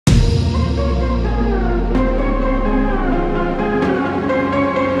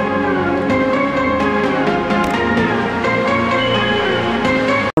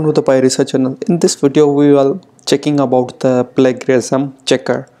to the Pyresearch channel. In this video we are checking about the plagiarism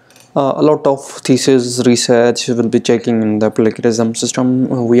checker. A lot of thesis research will be checking in the plagiarism system.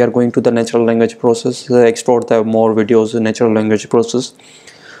 We are going to the natural language process, explore the more videos in natural language process.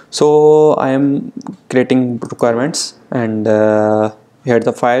 So I am creating requirements and here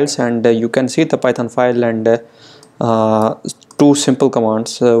the files, and you can see the Python file and two simple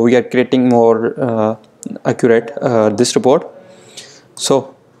commands. We are creating more accurate this report.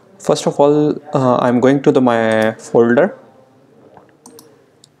 So first of all, I'm going to my folder.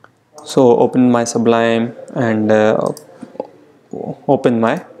 So open my Sublime and open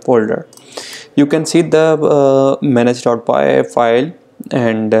my folder. You can see the manage.py file,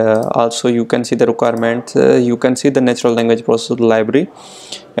 and also you can see the requirements. You can see the natural language process library,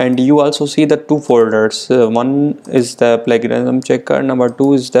 and you also see the two folders. One is the plagiarism checker, number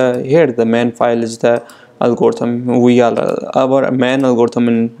two is the main file is the algorithm. We are our main algorithm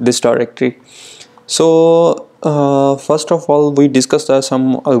in this directory. So first of all, we discussed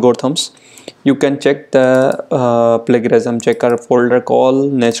some algorithms. You can check the plagiarism checker folder call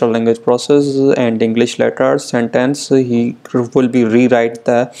natural language process and English letter sentence. He will be rewrite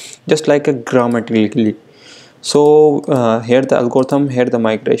the just like a grammatically. So here the algorithm, here the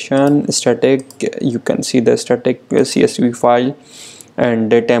migration static. You can see the static CSV file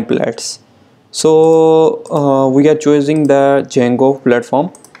and the templates. So we are choosing the Django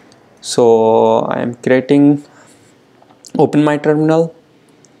platform. So I am creating, open my terminal.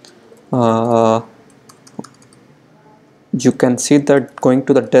 You can see that going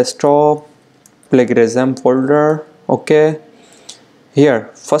to the desktop plagiarism folder. Okay, here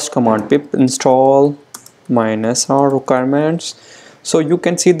first command pip install -r requirements. So you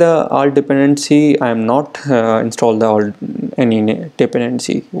can see the all dependency. I am not installed the all any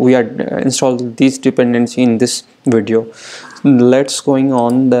dependency. We are installed this dependency in this video. Let's going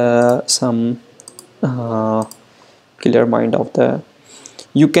on the some clear mind of the.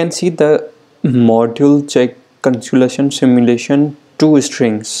 You can see the module check consolation simulation two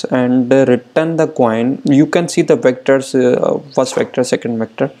strings and return the coin. You can see the vectors, first vector, second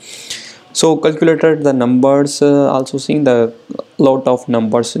vector. So calculator the numbers, also seeing the lot of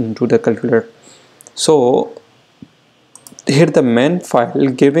numbers into the calculator. So here the main file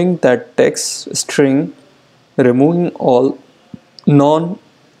giving that text string, removing all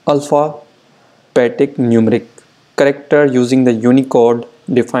non-alphabetic numeric character using the Unicode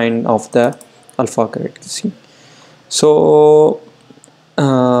defined of the alpha character. So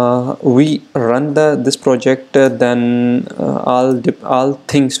we run this project, then all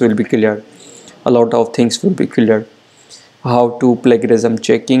things will be clear. A lot of things will be clear. How to plagiarism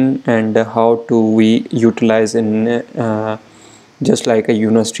checking and how to we utilize in just like a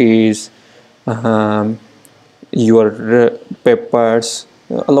universities, your papers.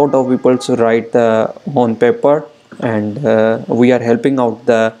 A lot of people write the on paper, and we are helping out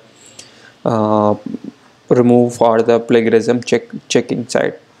the remove or the plagiarism checking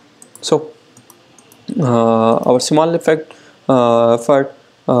side. So our small effect for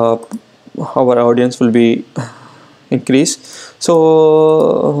our audience will be increase. So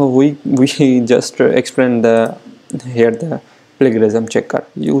we just explain the here the plagiarism checker.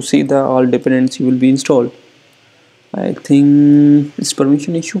 You see the all dependency will be installed. I think it's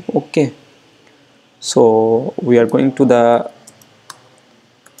permission issue. Okay, so we are going to the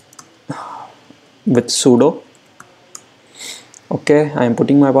with sudo. Okay, I am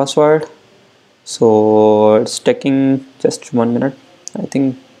putting my password. So it's taking just 1 minute. I think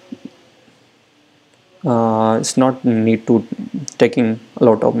it's not need to taking a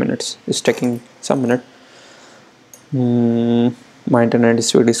lot of minutes. It's taking some minute. My internet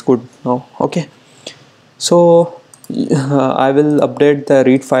speed is good now. Okay, so I will update the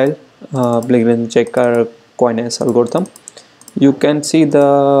read file plagiarism checker coinage algorithm. You can see the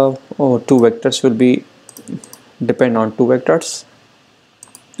two vectors will be depend on two vectors,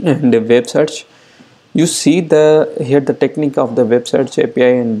 and the web search. You see the here the technique of the web search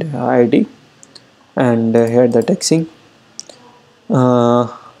API and ID, and here the texting.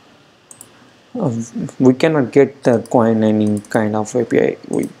 We cannot get the coin any kind of API.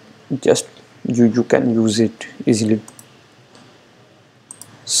 We just you can use it easily.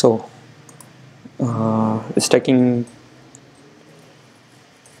 So it's taking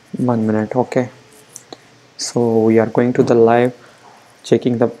 1 minute. Okay, so we are going to the live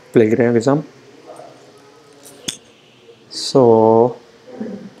checking the plagiarism. So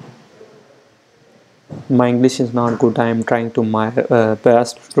my English is not good. I am trying to my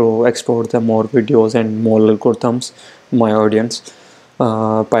best to explore the more videos and more algorithms my audience,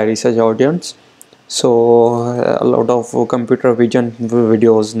 Pyresearch audience. So a lot of computer vision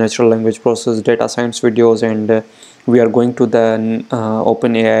videos, natural language process, data science videos, and we are going to the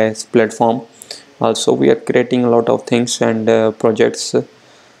OpenAI platform. Also we are creating a lot of things and projects.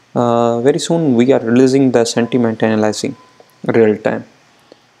 Very soon we are releasing the sentiment analyzing real time,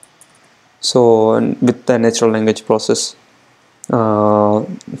 so with the natural language process, uh,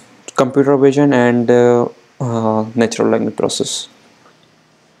 computer vision, and natural language process.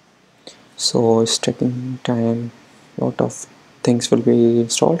 So it's taking time, lot of things will be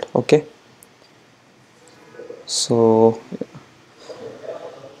installed. Okay, so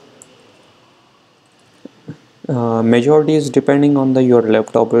majority is depending on the your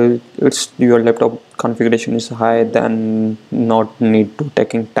laptop. It's your laptop configuration is high, then not need to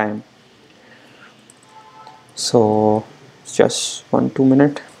taking time. So just 1-2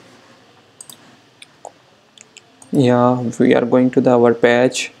 minute. Yeah, we are going to the our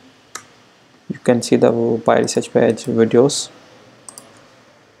page. You can see the Pyresearch page videos.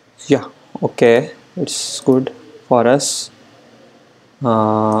 Yeah, okay, it's good for us.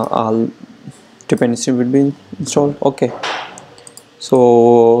 All dependency will be installed. Okay,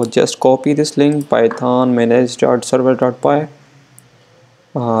 so just copy this link, python manage.server.py,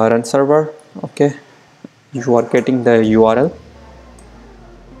 run server. Okay, you are getting the URL.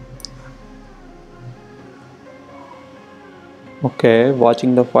 Okay,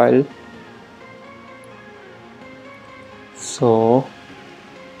 watching the file. So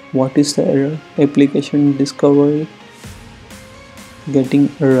what is the error? Application discovery getting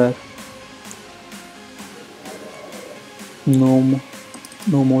error. No,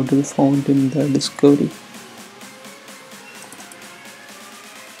 no model found in the discovery.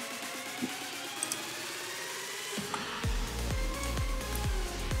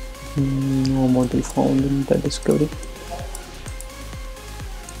 No model found in the discovery.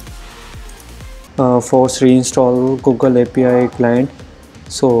 Force reinstall Google API client.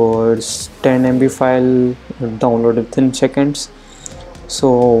 So it's 10 MB file downloaded within seconds.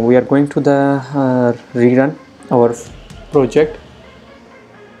 So we are going to the rerun our project.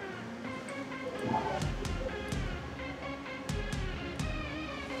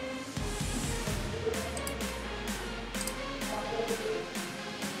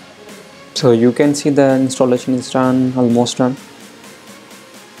 So you can see the installation is done, almost done.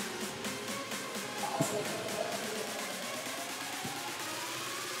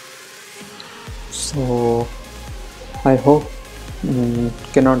 So I hope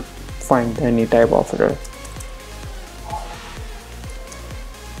cannot find any type of error.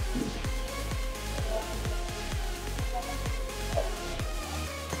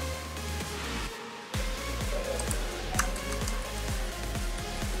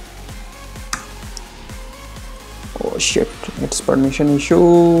 Oh shit, it's permission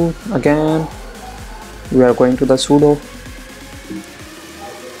issue again. We are going to the sudo,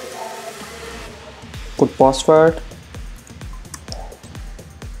 put password,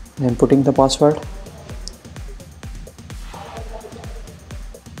 and putting the password.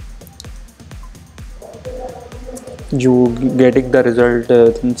 You getting the result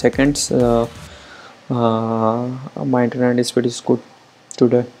in seconds. My internet is pretty good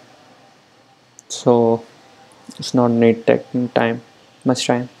today, so it's not need taking time, much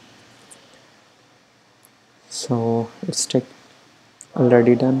time. So it's take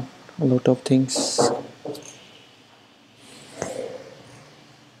already done a lot of things.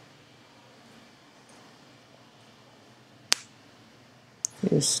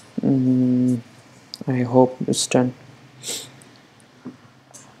 Yes, I hope it's done.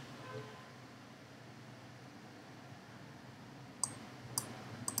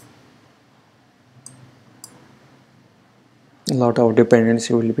 A lot of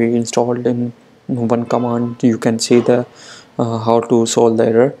dependency will be installed in one command. You can see the how to solve the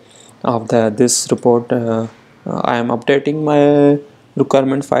error of the this report. I am updating my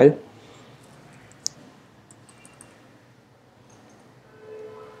requirement file.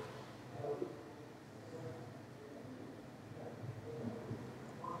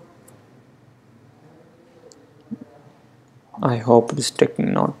 I hope it's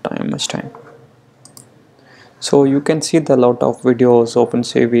taking not time much time. So you can see the lot of videos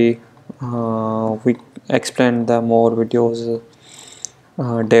OpenCV. We explain the more videos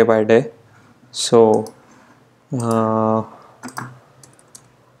day by day. So uh,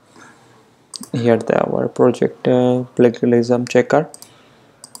 here our project plagiarism checker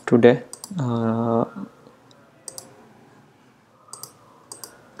today.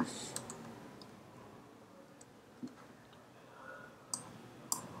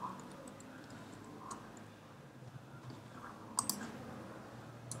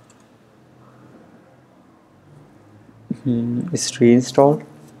 is reinstalled.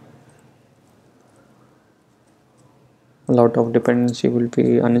 A lot of dependency will be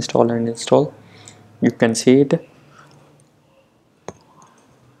uninstall and install. You can see it.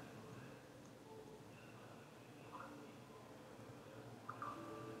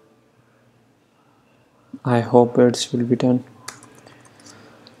 I hope it will be done.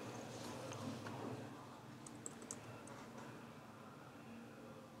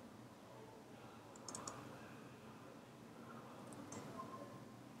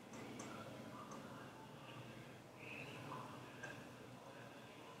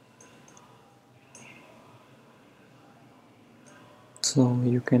 So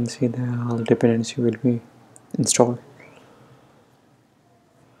you can see the dependency will be installed.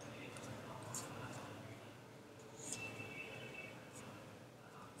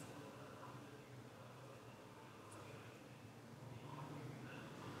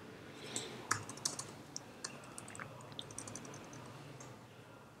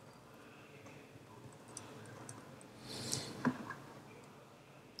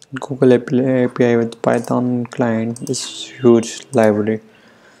 Google API with Python client is huge library.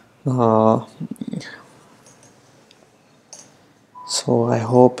 So I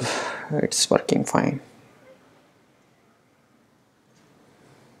hope it's working fine.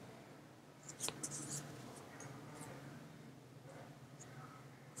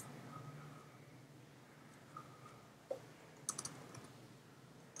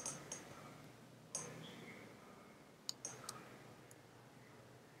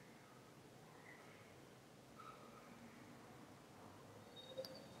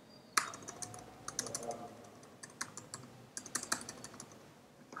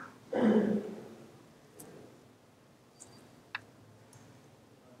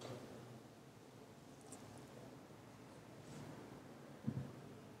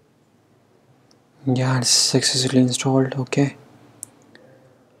 Yeah, it's successfully installed. Okay,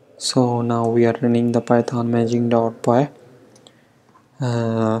 so now we are running the python managing.py.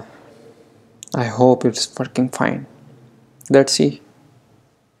 I hope it's working fine. Let's see.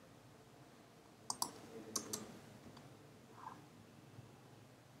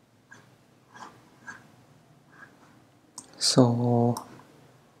 So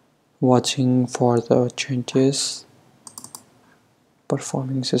watching for the changes.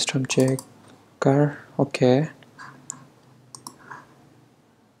 Performing system checker. Okay,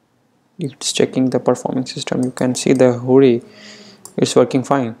 it's checking the performing system. You can see the hurry, it's working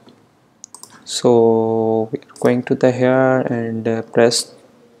fine. So we're going to the here and press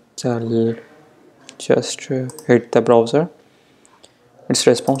the, just hit the browser. Its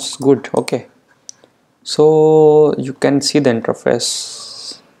response is good. Okay, so you can see the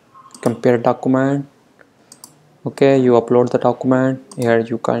interface. Compare document. Okay, you upload the document. Here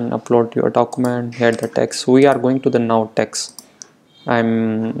you can upload your document. Here the text. We are going to the now text.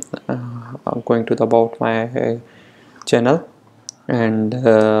 I'm going to the about my channel, and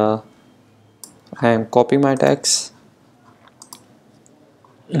I am copying my text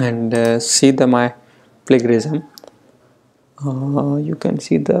and see the my plagiarism. You can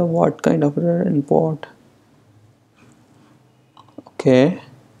see the what kind of error import. Okay,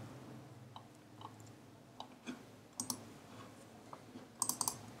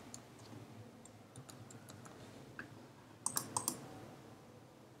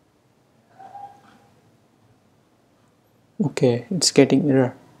 okay, it's getting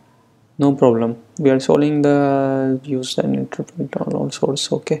error. No problem. We are solving the use and interpret all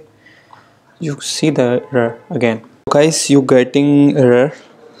source. Okay, you see the error again. Guys, you getting error.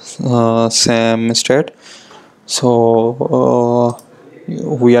 Same state. So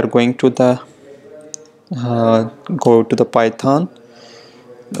we are going to the go to the python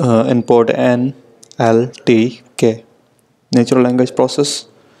import nltk natural language process.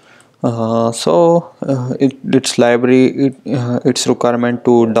 Its library, its requirement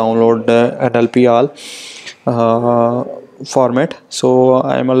to download the NLP format. So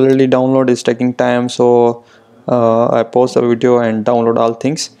I'm already download, is taking time, so I pause the video and download all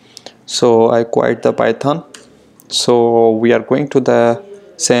things. So I quit the python. So we are going to the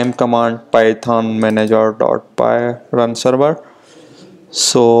same command python manager.py run server.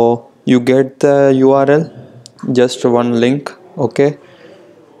 So you get the URL, just one link. Okay,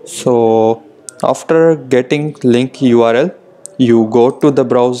 so after getting link URL, you go to the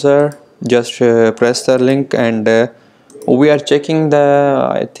browser, just press the link, and we are checking the,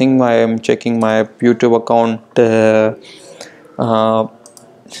 I think I am checking my YouTube account.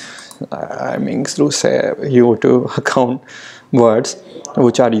 I mean through say YouTube account words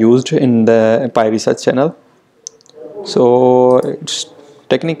which are used in the Pyresearch channel. So it's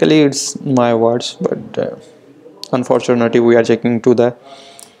technically it's my words, but unfortunately we are checking to the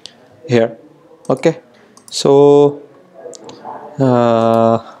here. Okay, so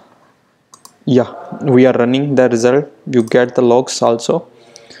yeah, we are running the result. You get the logs also.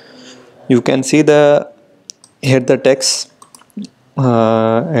 You can see the here the text,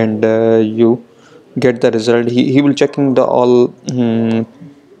 and you get the result. He will checking the all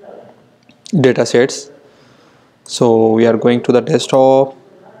data sets. So we are going to the desktop.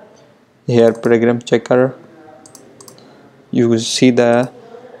 Here program checker, you see the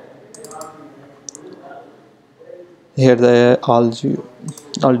here the all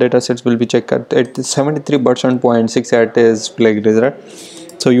data sets will be checked at 73%.68 is plagiarism.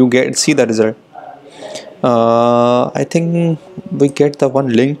 So you get see the result. I think we get the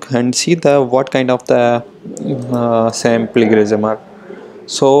one link and see the what kind of the same plagiarism are.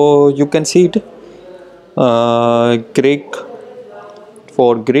 So you can see it, Greek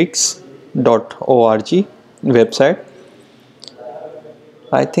for Greeks.org website.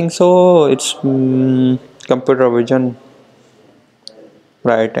 I think so. It's computer vision,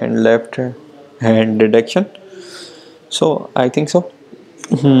 right and left hand detection. So I think so.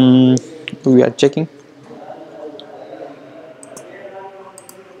 We are checking.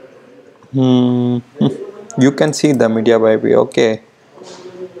 You can see the media baby. Okay.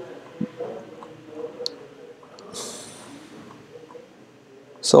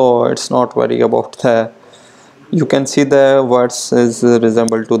 So it's not worry about the. You can see the words is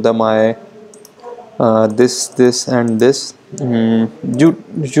resemble to the my this and this.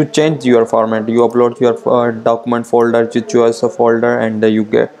 You change your format. You upload your document folder. You choose a folder and you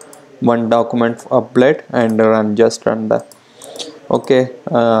get one document upload and run the. Okay,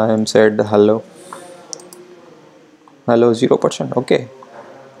 I am said hello. Hello 0%. Okay,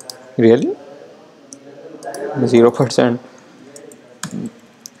 really 0%.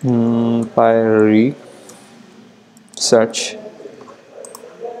 Pyresearch.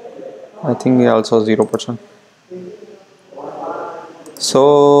 I think also 0%.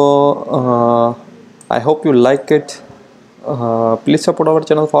 So I hope you like it. Please support our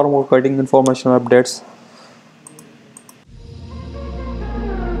channel for more coding information updates.